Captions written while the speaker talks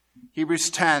Hebrews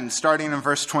 10, starting in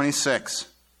verse 26.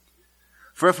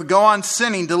 For if we go on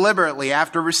sinning deliberately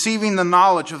after receiving the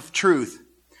knowledge of truth,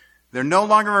 there no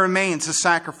longer remains a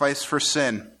sacrifice for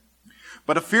sin,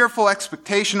 but a fearful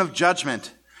expectation of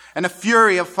judgment and a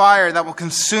fury of fire that will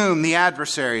consume the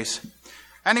adversaries.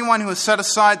 Anyone who has set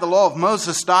aside the law of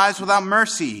Moses dies without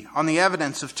mercy on the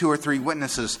evidence of 2 or 3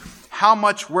 witnesses. How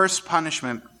much worse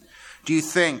punishment do you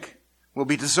think will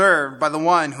be deserved by the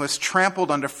one who has trampled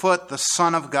underfoot the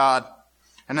Son of God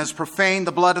and has profaned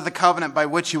the blood of the covenant by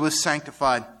which he was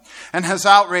sanctified and has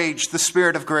outraged the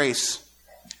Spirit of grace?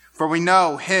 For we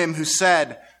know him who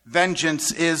said,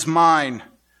 vengeance is mine,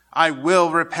 I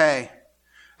will repay.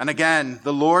 And again,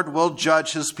 the Lord will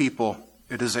judge his people.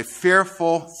 It is a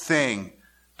fearful thing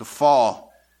to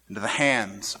fall into the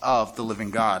hands of the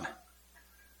living God.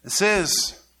 This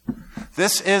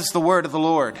is the word of the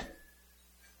Lord.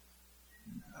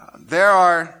 There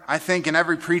are, I think, in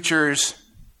every preacher's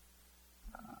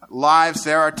lives,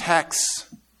 there are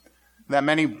texts that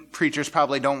many preachers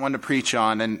probably don't want to preach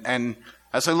on. And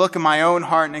as I look in my own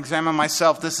heart and examine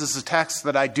myself, this is a text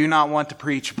that I do not want to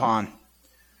preach upon.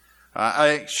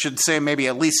 I should say maybe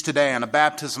at least today on a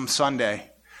baptism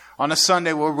Sunday. On a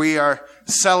Sunday where we are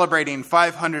celebrating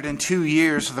 502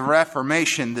 years of the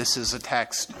Reformation, this is a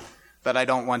text that I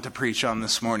don't want to preach on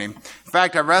this morning. In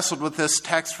fact, I wrestled with this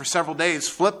text for several days,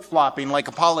 flip-flopping like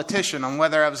a politician on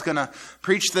whether I was going to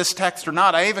preach this text or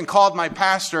not. I even called my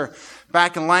pastor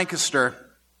back in Lancaster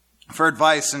for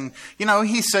advice. And,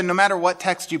 he said, no matter what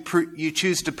text you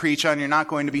choose to preach on, you're not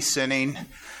going to be sinning.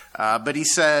 But he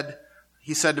said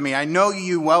to me, I know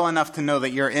you well enough to know that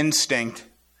your instinct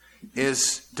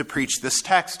is to preach this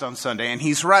text on Sunday. And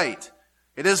he's right.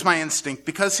 It is my instinct,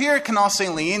 because here at Canal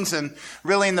St. Leans and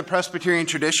really in the Presbyterian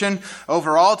tradition,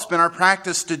 overall, it's been our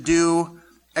practice to do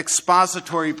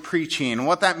expository preaching. And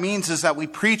what that means is that we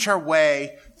preach our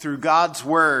way through God's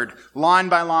word, line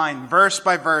by line, verse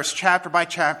by verse, chapter by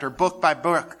chapter, book by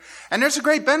book. And there's a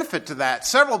great benefit to that,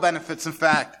 several benefits, in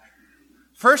fact.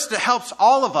 First, it helps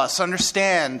all of us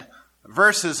understand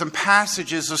verses and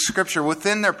passages of Scripture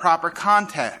within their proper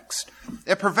context.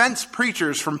 It prevents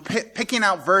preachers from picking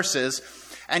out verses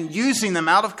and using them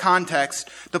out of context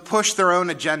to push their own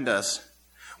agendas.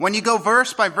 When you go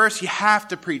verse by verse, you have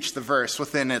to preach the verse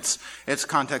within its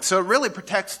context. So it really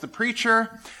protects the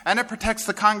preacher and it protects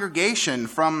the congregation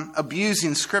from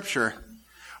abusing Scripture.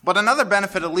 But another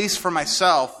benefit, at least for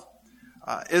myself,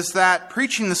 is that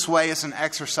preaching this way is an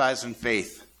exercise in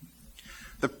faith.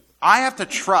 I have to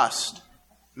trust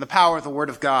the power of the Word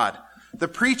of God. The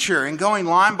preacher, in going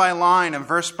line by line and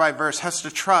verse by verse, has to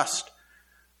trust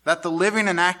that the living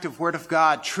and active Word of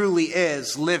God truly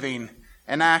is living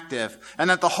and active, and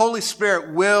that the Holy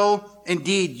Spirit will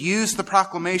indeed use the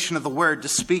proclamation of the Word to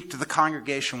speak to the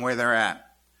congregation where they're at.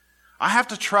 I have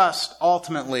to trust,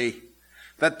 ultimately,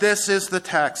 that this is the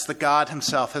text that God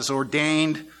Himself has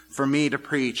ordained for me to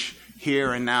preach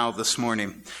here and now this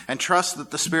morning, and trust that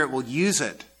the Spirit will use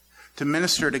it to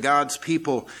minister to God's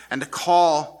people and to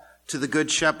call to the Good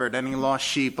Shepherd any lost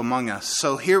sheep among us.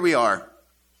 So here we are.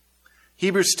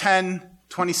 Hebrews 10,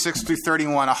 26 through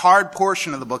 31, a hard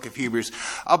portion of the book of Hebrews.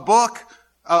 A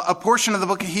portion of the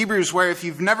book of Hebrews where if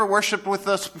you've never worshiped with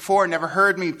us before, never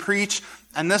heard me preach,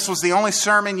 and this was the only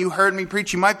sermon you heard me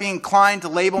preach, you might be inclined to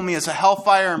label me as a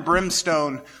hellfire and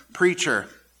brimstone preacher.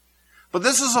 But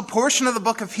this is a portion of the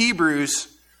book of Hebrews,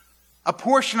 a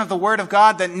portion of the Word of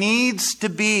God that needs to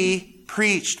be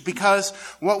preached, because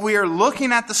what we are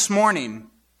looking at this morning,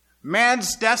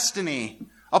 man's destiny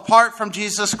apart from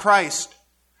Jesus Christ,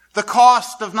 the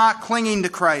cost of not clinging to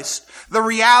Christ, the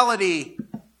reality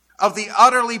of the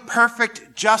utterly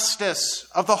perfect justice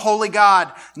of the holy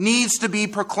God needs to be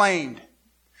proclaimed.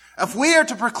 If we are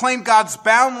to proclaim God's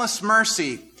boundless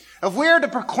mercy, if we are to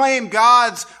proclaim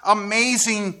God's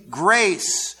amazing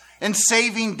grace in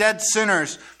saving dead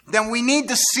sinners, then we need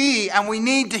to see and we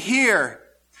need to hear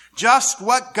just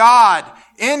what God,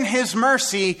 in His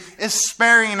mercy, is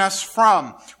sparing us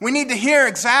from. We need to hear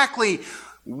exactly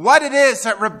what it is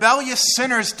that rebellious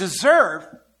sinners deserve,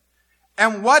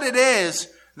 and what it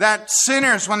is that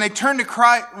sinners, when they turn to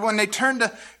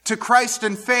Christ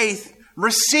in faith,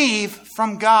 receive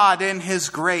from God in His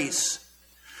grace.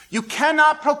 You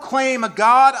cannot proclaim a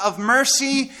God of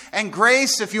mercy and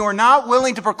grace if you are not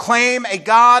willing to proclaim a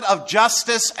God of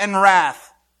justice and wrath.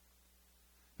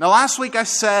 Now, last week I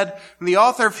said the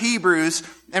author of Hebrews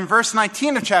in verse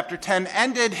 19 of chapter 10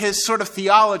 ended his sort of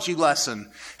theology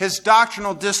lesson, his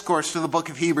doctrinal discourse to the book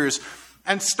of Hebrews.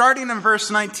 And starting in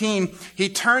verse 19, he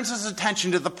turns his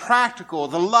attention to the practical,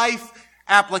 the life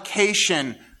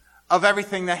application of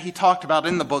everything that he talked about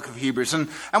in the book of Hebrews. And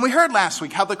we heard last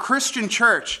week how the Christian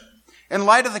church, in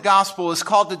light of the gospel, is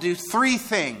called to do three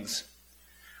things.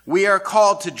 We are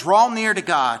called to draw near to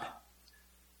God.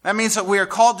 That means that we are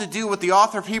called to do what the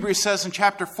author of Hebrews says in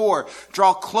chapter 4,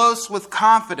 draw close with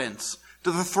confidence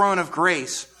to the throne of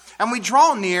grace. And we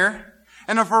draw near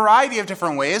in a variety of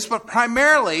different ways, but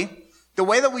primarily the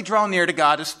way that we draw near to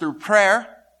God is through prayer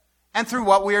and through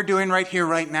what we are doing right here,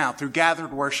 right now, through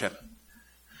gathered worship.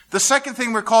 The second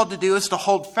thing we're called to do is to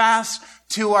hold fast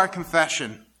to our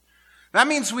confession. That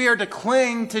means we are to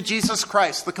cling to Jesus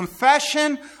Christ. The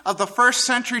confession of the first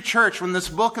century church when this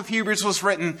book of Hebrews was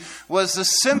written was the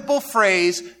simple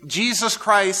phrase, Jesus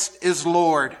Christ is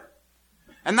Lord.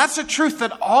 And that's a truth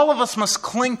that all of us must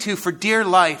cling to for dear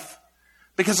life,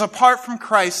 because apart from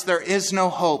Christ, there is no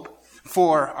hope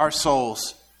for our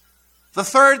souls. The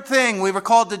third thing we were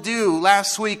called to do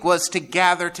last week was to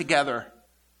gather together.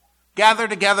 Gather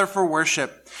together for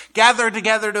worship. Gather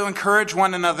together to encourage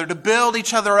one another, to build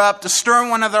each other up, to stir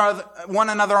one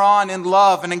another on in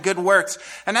love and in good works.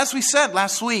 And as we said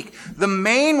last week, the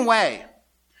main way,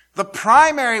 the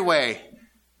primary way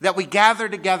that we gather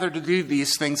together to do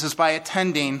these things is by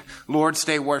attending Lord's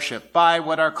Day worship, by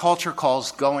what our culture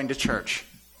calls going to church.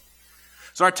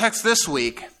 So our text this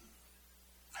week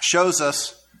shows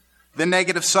us the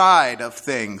negative side of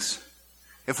things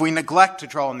if we neglect to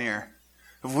draw near.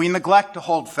 If we neglect to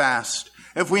hold fast,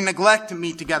 if we neglect to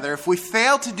meet together, if we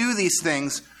fail to do these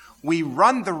things, we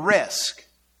run the risk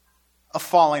of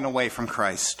falling away from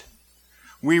Christ.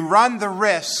 We run the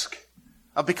risk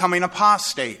of becoming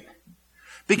apostate.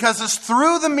 Because it's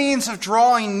through the means of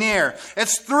drawing near,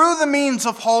 it's through the means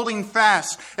of holding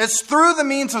fast, it's through the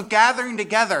means of gathering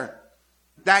together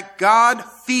that God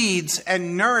feeds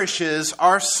and nourishes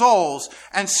our souls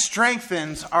and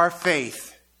strengthens our faith.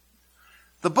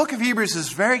 The book of Hebrews is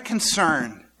very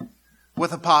concerned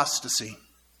with apostasy,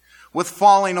 with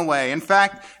falling away. In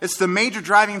fact, it's the major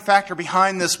driving factor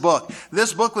behind this book.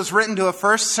 This book was written to a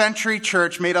first century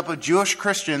church made up of Jewish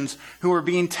Christians who were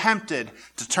being tempted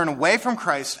to turn away from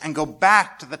Christ and go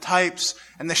back to the types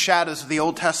and the shadows of the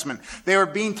Old Testament. They were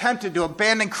being tempted to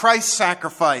abandon Christ's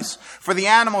sacrifice for the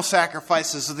animal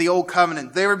sacrifices of the Old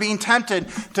Covenant. They were being tempted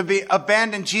to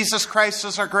abandon Jesus Christ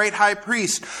as our great high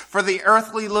priest for the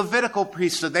earthly Levitical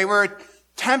priesthood. They were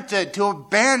tempted to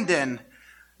abandon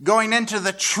going into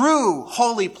the true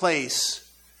holy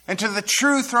place, into the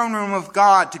true throne room of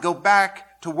God, to go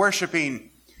back to worshiping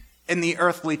in the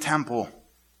earthly temple.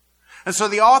 And so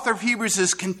the author of Hebrews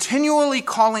is continually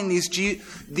calling these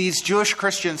Jewish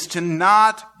Christians to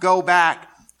not go back.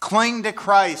 Cling to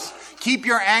Christ. Keep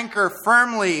your anchor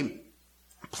firmly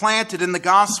planted in the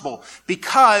gospel,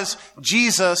 because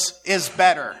Jesus is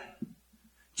better.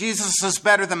 Jesus is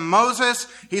better than Moses.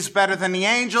 He's better than the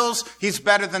angels. He's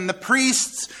better than the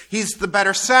priests. He's the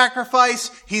better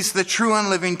sacrifice. He's the true and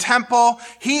living temple.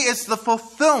 He is the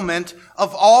fulfillment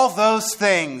of all those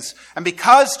things. And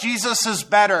because Jesus is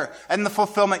better and the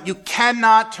fulfillment, you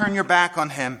cannot turn your back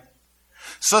on him.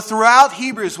 So throughout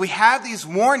Hebrews, we have these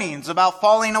warnings about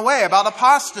falling away, about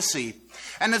apostasy.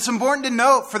 And it's important to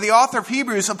note for the author of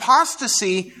Hebrews,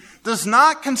 apostasy does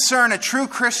not concern a true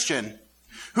Christian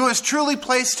who has truly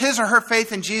placed his or her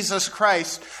faith in Jesus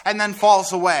Christ and then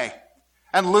falls away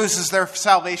and loses their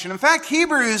salvation. In fact,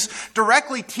 Hebrews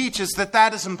directly teaches that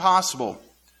that is impossible.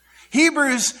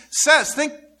 Hebrews says,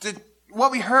 think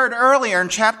what we heard earlier in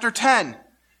chapter 10.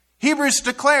 Hebrews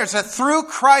declares that through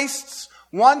Christ's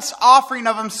once offering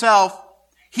of himself,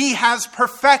 he has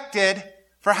perfected,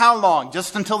 for how long?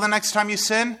 Just until the next time you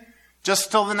sin? Just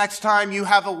until the next time you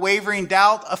have a wavering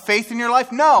doubt of faith in your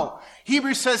life? No.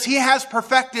 Hebrews says he has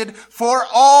perfected for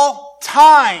all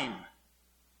time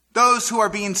those who are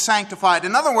being sanctified.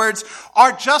 In other words,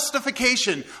 our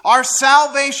justification, our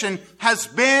salvation has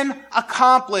been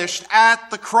accomplished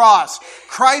at the cross.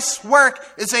 Christ's work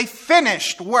is a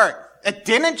finished work. It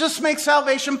didn't just make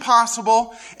salvation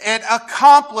possible. It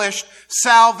accomplished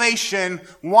salvation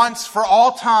once for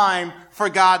all time for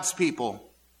God's people.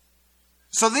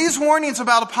 So these warnings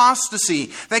about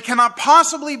apostasy, they cannot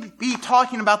possibly be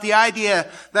talking about the idea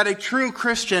that a true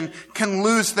Christian can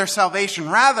lose their salvation.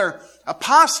 Rather,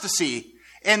 apostasy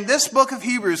in this book of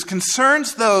Hebrews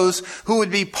concerns those who would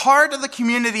be part of the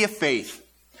community of faith.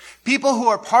 People who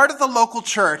are part of the local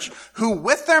church, who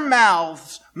with their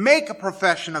mouths make a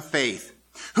profession of faith,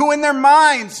 who in their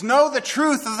minds know the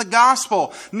truth of the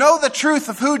gospel, know the truth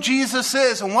of who Jesus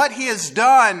is and what he has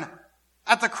done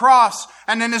at the cross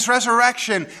and in his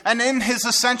resurrection and in his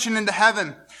ascension into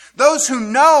heaven. Those who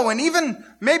know and even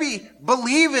maybe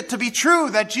believe it to be true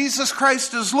that Jesus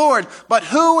Christ is Lord, but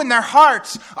who in their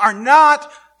hearts are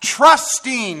not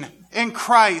trusting in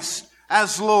Christ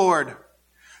as Lord.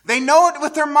 They know it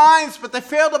with their minds, but they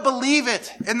fail to believe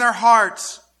it in their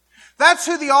hearts. That's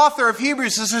who the author of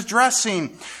Hebrews is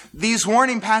addressing these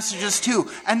warning passages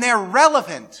to. And they're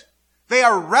relevant. They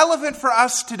are relevant for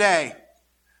us today.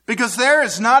 Because there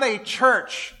is not a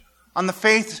church on the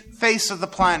face of the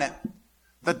planet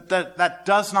that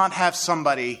does not have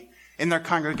somebody in their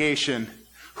congregation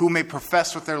who may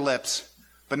profess with their lips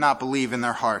but not believe in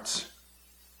their hearts.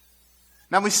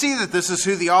 Now we see that this is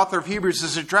who the author of Hebrews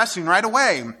is addressing right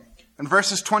away in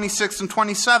verses 26 and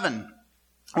 27,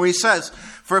 where he says,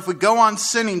 "For if we go on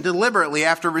sinning deliberately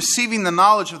after receiving the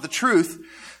knowledge of the truth,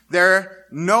 there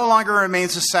no longer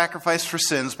remains a sacrifice for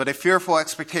sins, but a fearful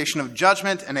expectation of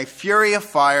judgment and a fury of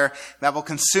fire that will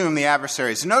consume the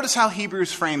adversaries." Notice how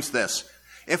Hebrews frames this.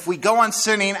 If we go on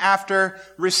sinning after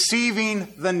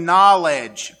receiving the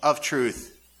knowledge of truth.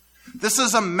 This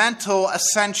is a mental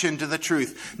ascension to the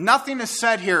truth. Nothing is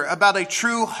said here about a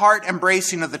true heart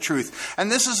embracing of the truth.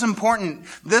 And this is important.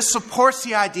 This supports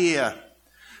the idea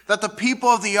that the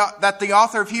people that the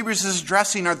author of Hebrews is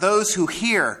addressing are those who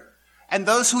hear and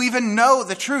those who even know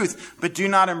the truth, but do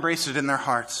not embrace it in their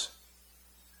hearts.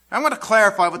 I want to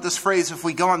clarify what this phrase, "if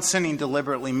we go on sinning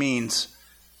deliberately," means.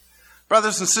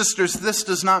 Brothers and sisters, this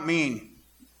does not mean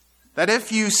that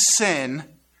if you sin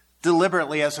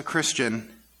deliberately as a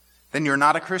Christian, then you're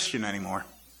not a Christian anymore.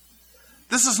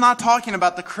 This is not talking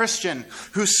about the Christian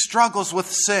who struggles with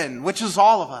sin, which is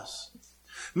all of us.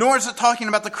 Nor is it talking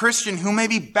about the Christian who may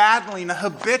be battling a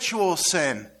habitual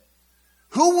sin.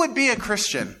 Who would be a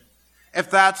Christian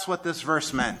if that's what this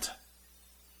verse meant?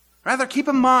 Rather, keep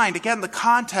in mind, again, the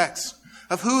context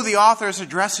of who the author is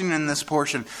addressing in this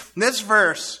portion. This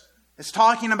verse is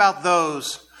talking about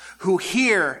those who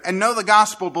hear and know the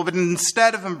gospel, but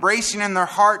instead of embracing in their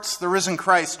hearts the risen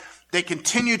Christ, they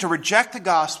continue to reject the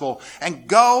gospel and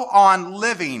go on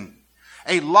living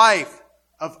a life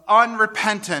of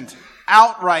unrepentant,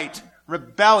 outright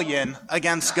rebellion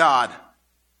against God.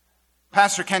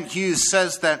 Pastor Kent Hughes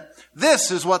says that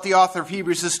this is what the author of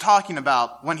Hebrews is talking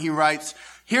about when he writes,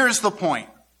 "Here's the point.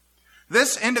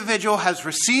 This individual has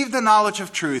received the knowledge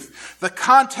of truth. The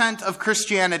content of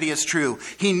Christianity is true.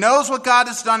 He knows what God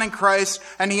has done in Christ,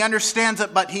 and he understands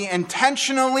it, but he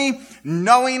intentionally,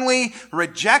 knowingly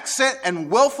rejects it and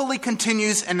willfully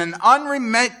continues in an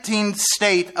unremitting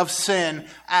state of sin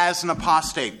as an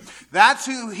apostate." That's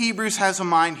who Hebrews has in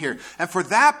mind here. And for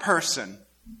that person,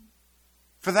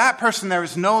 there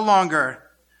is no longer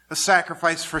a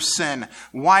sacrifice for sin.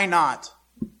 Why not?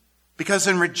 Because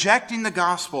in rejecting the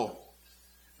gospel,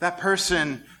 that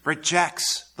person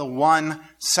rejects the one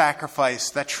sacrifice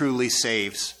that truly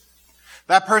saves.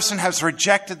 That person has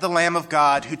rejected the Lamb of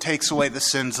God who takes away the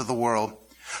sins of the world.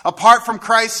 Apart from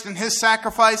Christ and his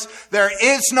sacrifice, there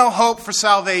is no hope for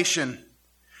salvation.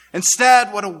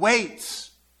 Instead, what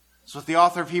awaits is what the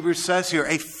author of Hebrews says here,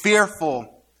 a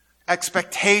fearful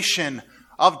expectation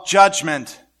of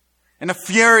judgment and a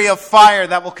fury of fire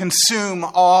that will consume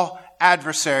all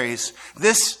adversaries.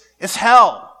 This is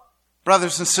hell.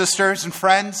 Brothers and sisters and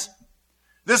friends,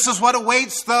 this is what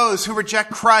awaits those who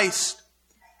reject Christ.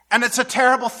 And it's a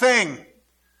terrible thing.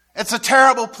 It's a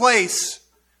terrible place.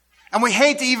 And we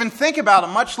hate to even think about it,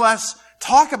 much less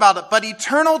talk about it. But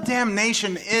eternal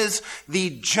damnation is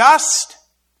the just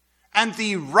and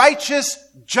the righteous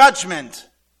judgment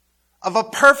of a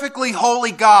perfectly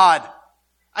holy God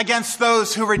against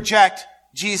those who reject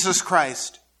Jesus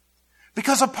Christ.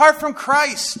 Because apart from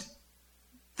Christ,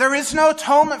 there is no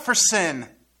atonement for sin.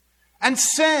 And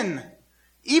sin,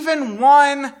 even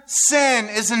one sin,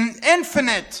 is an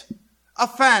infinite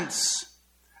offense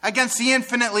against the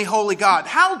infinitely holy God.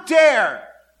 How dare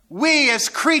we as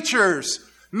creatures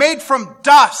made from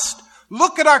dust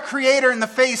look at our Creator in the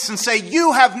face and say,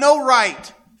 "You have no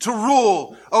right to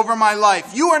rule over my life.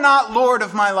 You are not Lord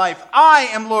of my life. I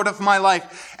am Lord of my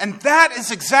life." And that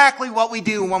is exactly what we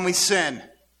do when we sin.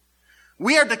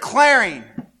 We are declaring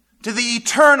to the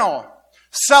eternal,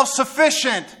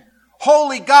 self-sufficient,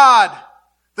 holy God,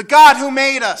 the God who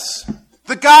made us,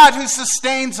 the God who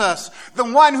sustains us, the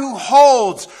one who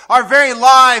holds our very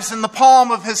lives in the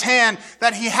palm of his hand,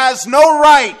 that he has no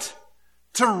right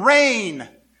to reign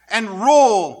and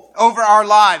rule over our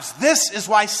lives. This is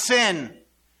why sin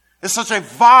is such a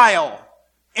vile,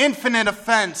 infinite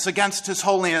offense against his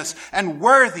holiness and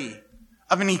worthy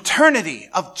of an eternity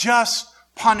of just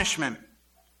punishment.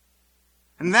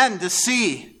 And then to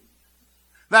see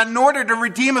that in order to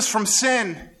redeem us from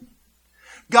sin,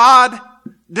 God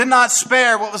did not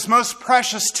spare what was most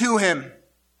precious to him,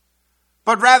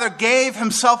 but rather gave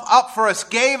himself up for us,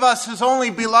 gave us his only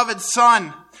beloved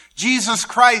Son, Jesus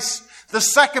Christ, the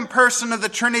second person of the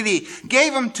Trinity,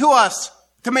 gave him to us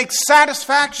to make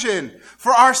satisfaction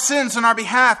for our sins on our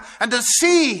behalf, and to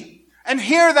see and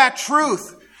hear that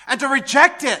truth and to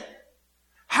reject it.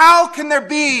 How can there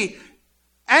be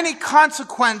any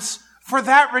consequence for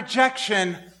that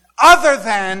rejection other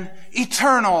than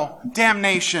eternal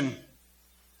damnation?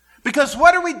 Because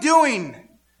what are we doing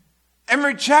in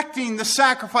rejecting the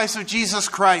sacrifice of Jesus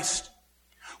Christ?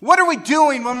 What are we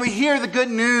doing when we hear the good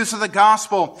news of the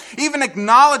gospel, even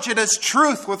acknowledge it as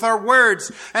truth with our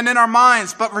words and in our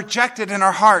minds, but reject it in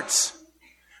our hearts?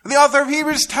 The author of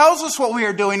Hebrews tells us what we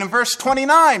are doing in verse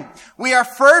 29. We are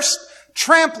first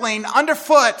trampling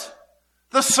underfoot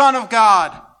the Son of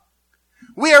God.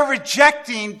 We are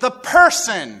rejecting the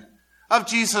person of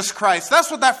Jesus Christ.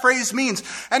 That's what that phrase means.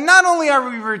 And not only are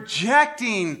we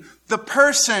rejecting the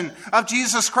person of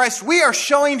Jesus Christ, we are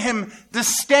showing him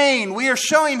disdain. We are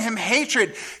showing him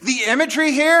hatred. The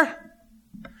imagery here,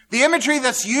 the imagery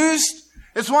that's used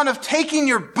is one of taking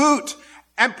your boot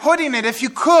and putting it, if you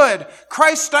could,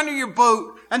 Christ under your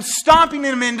boot and stomping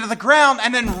him into the ground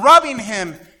and then rubbing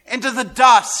him into the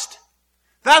dust.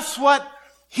 That's what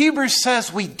Hebrews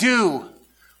says we do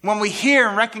when we hear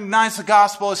and recognize the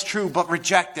gospel as true but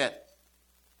reject it.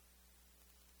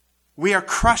 We are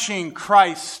crushing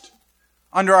Christ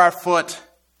under our foot,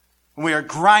 and we are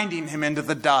grinding him into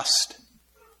the dust.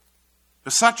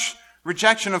 But such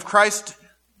rejection of Christ,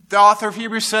 the author of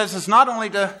Hebrews says, is not only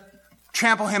to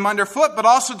trample him underfoot, but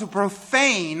also to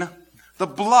profane the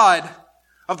blood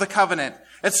of the covenant.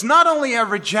 It's not only a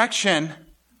rejection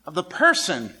of the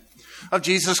person of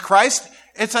Jesus Christ,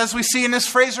 it's, as we see in this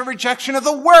phrase, a rejection of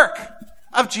the work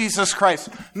of Jesus Christ.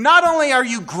 Not only are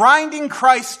you grinding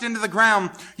Christ into the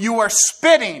ground, you are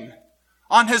spitting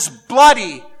on his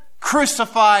bloody,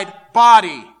 crucified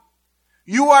body.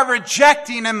 You are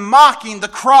rejecting and mocking the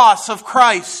cross of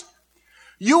Christ.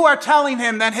 You are telling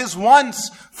him that his once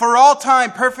for all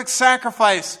time perfect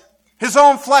sacrifice, his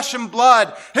own flesh and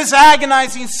blood, his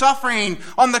agonizing suffering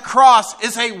on the cross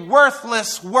is a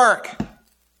worthless work.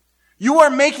 You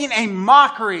are making a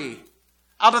mockery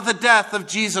out of the death of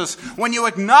Jesus. When you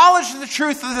acknowledge the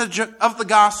truth of the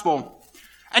gospel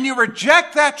and you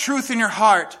reject that truth in your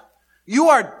heart, you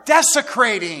are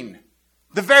desecrating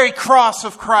the very cross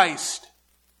of Christ.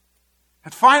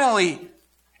 And finally,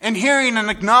 in hearing and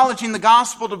acknowledging the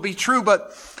gospel to be true,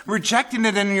 but rejecting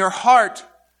it in your heart,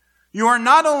 you are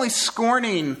not only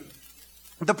scorning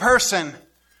the person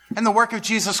and the work of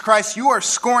Jesus Christ, you are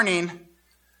scorning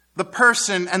the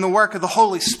person and the work of the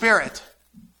Holy Spirit.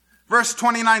 Verse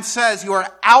 29 says, you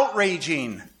are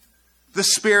outraging the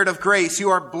Spirit of grace. You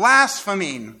are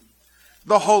blaspheming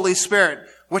the Holy Spirit,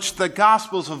 which the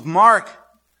Gospels of Mark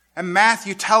and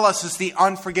Matthew tell us is the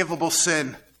unforgivable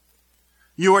sin.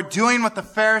 You are doing what the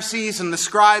Pharisees and the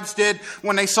scribes did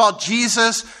when they saw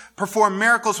Jesus perform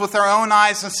miracles with their own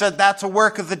eyes and said, that's a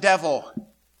work of the devil.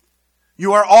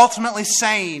 You are ultimately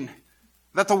saying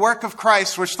that the work of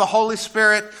Christ, which the Holy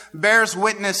Spirit bears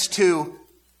witness to,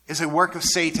 is a work of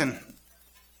Satan.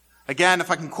 Again, if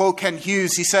I can quote Ken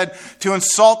Hughes, he said, to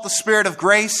insult the Spirit of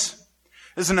grace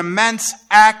is an immense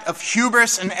act of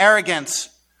hubris and arrogance.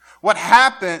 What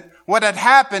had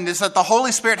happened is that the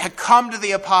Holy Spirit had come to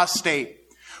the apostate,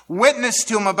 witnessed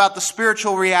to him about the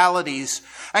spiritual realities,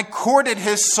 and courted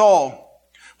his soul.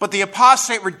 But the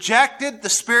apostate rejected the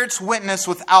Spirit's witness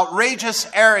with outrageous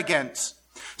arrogance.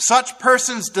 Such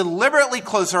persons deliberately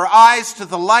close their eyes to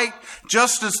the light,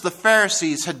 just as the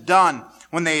Pharisees had done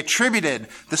when they attributed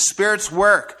the Spirit's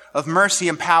work of mercy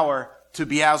and power to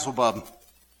Beelzebub.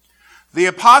 The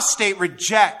apostate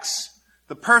rejects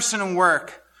the person and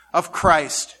work of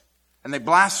Christ, and they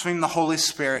blaspheme the Holy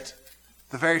Spirit,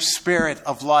 the very Spirit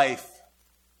of life.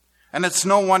 And it's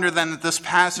no wonder then that this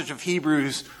passage of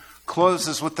Hebrews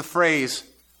closes with the phrase,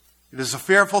 it is a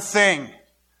fearful thing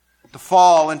to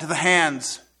fall into the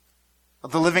hands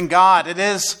of the living God. It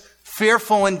is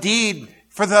fearful indeed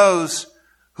for those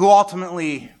who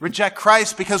ultimately reject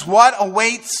Christ, because what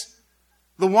awaits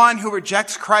the one who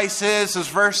rejects Christ is, as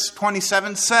verse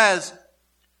 27 says,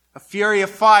 a fury of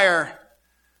fire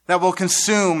that will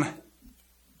consume.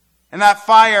 And that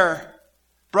fire,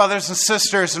 brothers and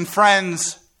sisters and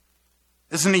friends,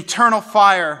 is an eternal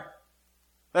fire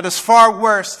that is far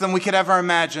worse than we could ever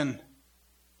imagine.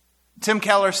 Tim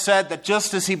Keller said that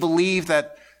just as he believed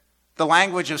that the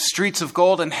language of streets of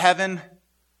gold in heaven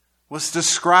was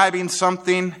describing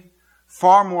something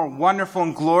far more wonderful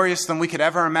and glorious than we could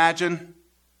ever imagine,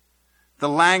 the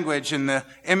language and the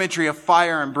imagery of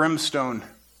fire and brimstone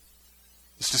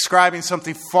is describing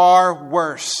something far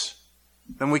worse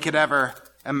than we could ever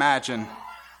imagine.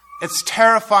 It's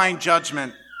terrifying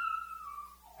judgment.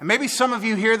 And maybe some of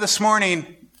you here this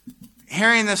morning,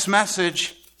 hearing this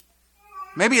message,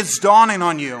 maybe it's dawning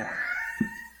on you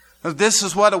that this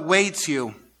is what awaits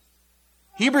you.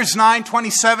 Hebrews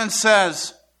 9:27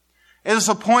 says, "It is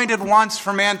appointed once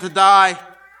for man to die,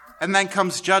 and then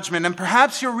comes judgment." And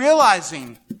perhaps you're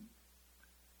realizing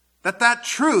that that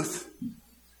truth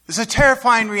is a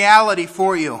terrifying reality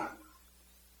for you.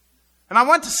 And I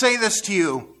want to say this to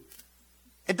you.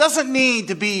 It doesn't need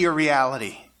to be your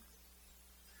reality.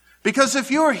 Because if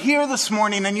you are here this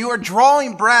morning and you are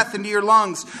drawing breath into your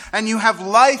lungs and you have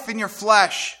life in your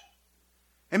flesh,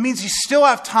 it means you still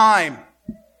have time.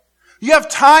 You have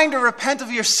time to repent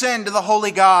of your sin to the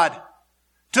holy God,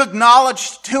 to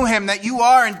acknowledge to Him that you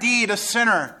are indeed a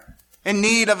sinner in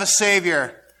need of a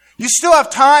Savior. You still have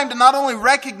time to not only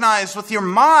recognize with your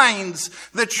minds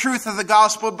the truth of the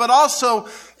gospel, but also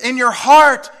in your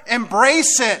heart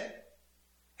embrace it.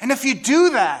 And if you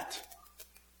do that,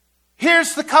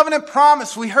 here's the covenant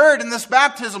promise we heard in this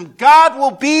baptism. God will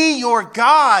be your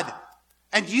God,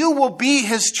 and you will be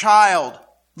His child.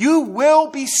 You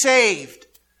will be saved.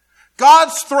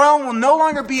 God's throne will no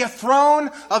longer be a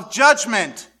throne of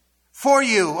judgment for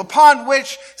you, upon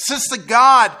which sits the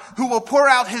God who will pour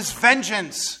out His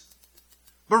vengeance.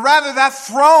 But rather that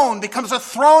throne becomes a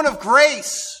throne of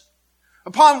grace,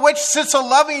 upon which sits a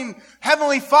loving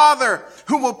Heavenly Father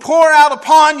who will pour out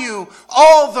upon you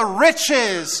all the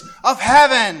riches of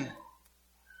heaven.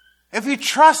 If you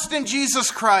trust in Jesus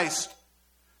Christ,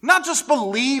 not just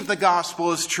believe the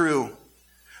gospel is true,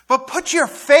 but put your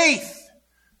faith,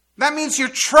 that means your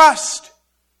trust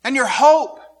and your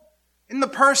hope in the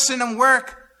person and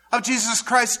work of Jesus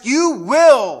Christ, you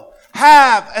will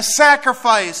have a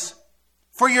sacrifice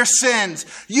for your sins.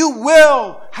 You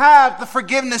will have the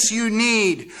forgiveness you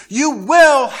need. You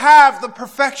will have the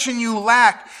perfection you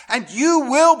lack. And you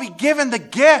will be given the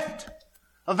gift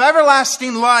of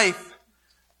everlasting life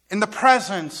in the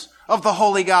presence of the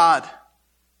Holy God.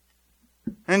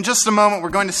 And in just a moment, we're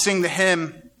going to sing the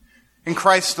hymn, "In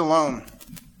Christ Alone."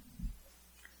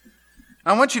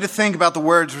 I want you to think about the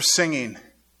words we're singing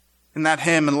in that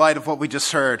hymn in light of what we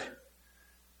just heard.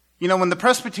 You know, when the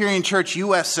Presbyterian Church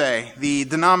USA, the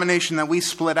denomination that we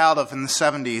split out of in the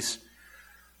 70s,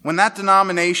 when that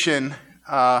denomination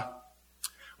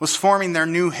was forming their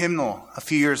new hymnal a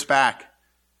few years back,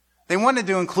 they wanted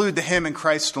to include the hymn "In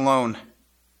Christ Alone."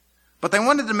 But they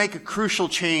wanted to make a crucial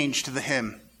change to the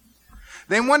hymn.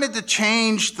 They wanted to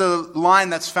change the line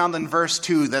that's found in verse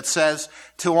 2 that says,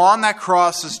 "Till on that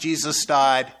cross as Jesus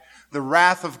died, the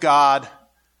wrath of God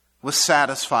was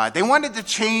satisfied." They wanted to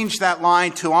change that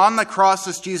line to, "On the cross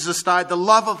as Jesus died, the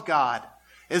love of God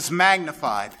is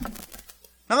magnified."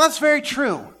 Now that's very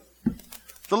true.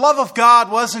 The love of God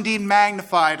was indeed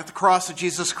magnified at the cross of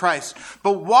Jesus Christ.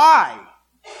 But why?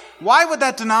 Why would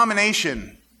that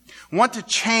denomination want to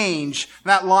change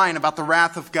that line about the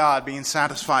wrath of God being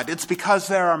satisfied? It's because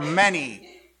there are many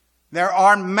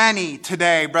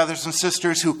today, brothers and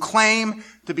sisters, who claim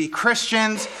to be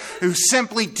Christians, who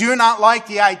simply do not like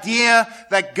the idea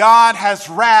that God has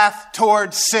wrath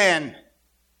towards sin.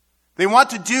 They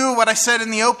want to do what I said in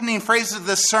the opening phrases of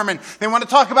this sermon. They want to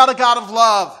talk about a God of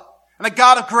love and a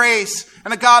God of grace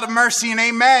and a God of mercy, and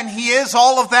amen, He is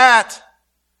all of that.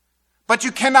 But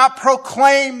you cannot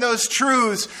proclaim those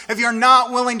truths if you're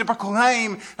not willing to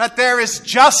proclaim that there is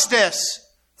justice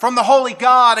from the holy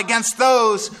God against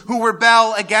those who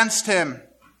rebel against Him.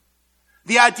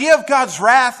 The idea of God's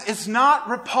wrath is not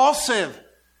repulsive.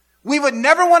 We would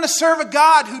never want to serve a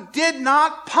God who did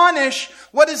not punish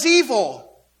what is evil.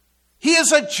 He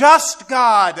is a just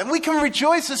God, and we can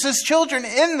rejoice as His children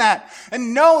in that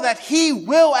and know that He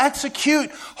will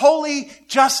execute holy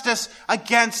justice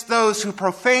against those who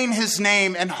profane His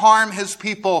name and harm His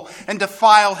people and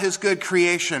defile His good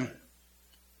creation.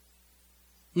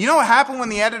 You know what happened when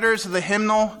the editors of the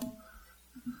hymnal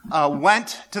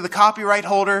went to the copyright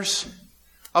holders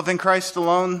of "In Christ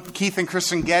Alone," Keith and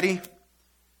Kristen Getty?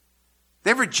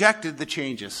 They rejected the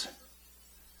changes.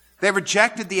 They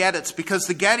rejected the edits because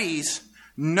the Gettys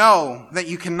know that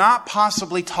you cannot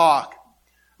possibly talk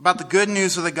about the good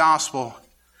news of the gospel,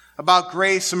 about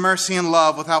grace and mercy and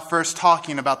love, without first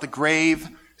talking about the grave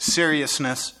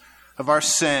seriousness of our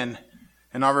sin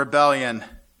and our rebellion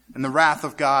and the wrath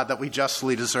of God that we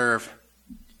justly deserve.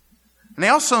 And they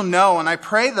also know, and I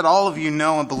pray that all of you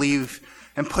know and believe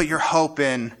and put your hope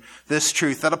in this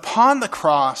truth, that upon the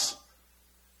cross,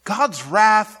 God's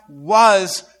wrath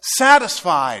was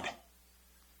satisfied.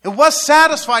 It was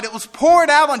satisfied. It was poured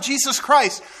out on Jesus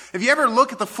Christ. If you ever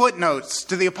look at the footnotes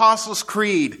to the Apostles'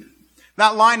 Creed,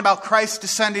 That line about Christ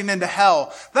descending into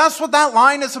hell. That's what that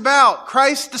line is about.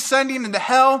 Christ descending into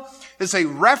hell is a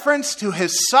reference to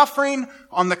his suffering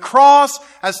on the cross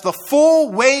as the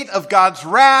full weight of God's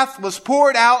wrath was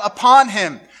poured out upon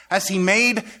him as he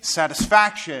made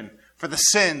satisfaction for the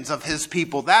sins of his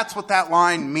people. That's what that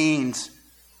line means.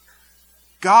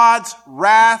 God's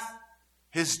wrath,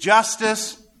 his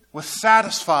justice, was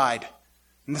satisfied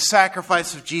in the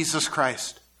sacrifice of Jesus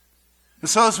Christ. And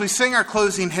so as we sing our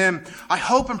closing hymn, I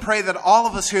hope and pray that all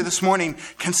of us here this morning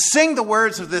can sing the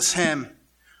words of this hymn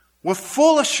with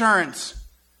full assurance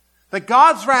that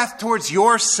God's wrath towards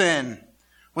your sin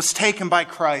was taken by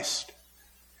Christ.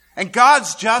 And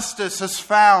God's justice has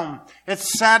found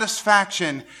its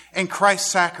satisfaction in Christ's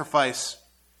sacrifice.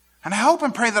 And I hope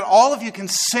and pray that all of you can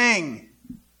sing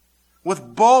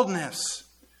with boldness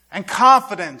and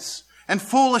confidence and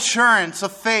full assurance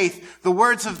of faith the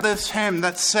words of this hymn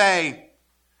that say,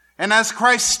 "And as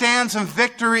Christ stands in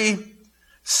victory,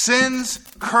 sin's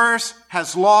curse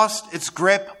has lost its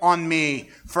grip on me,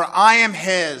 for I am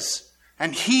his,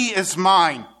 and he is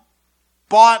mine,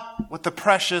 bought with the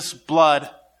precious blood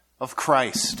of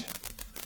Christ."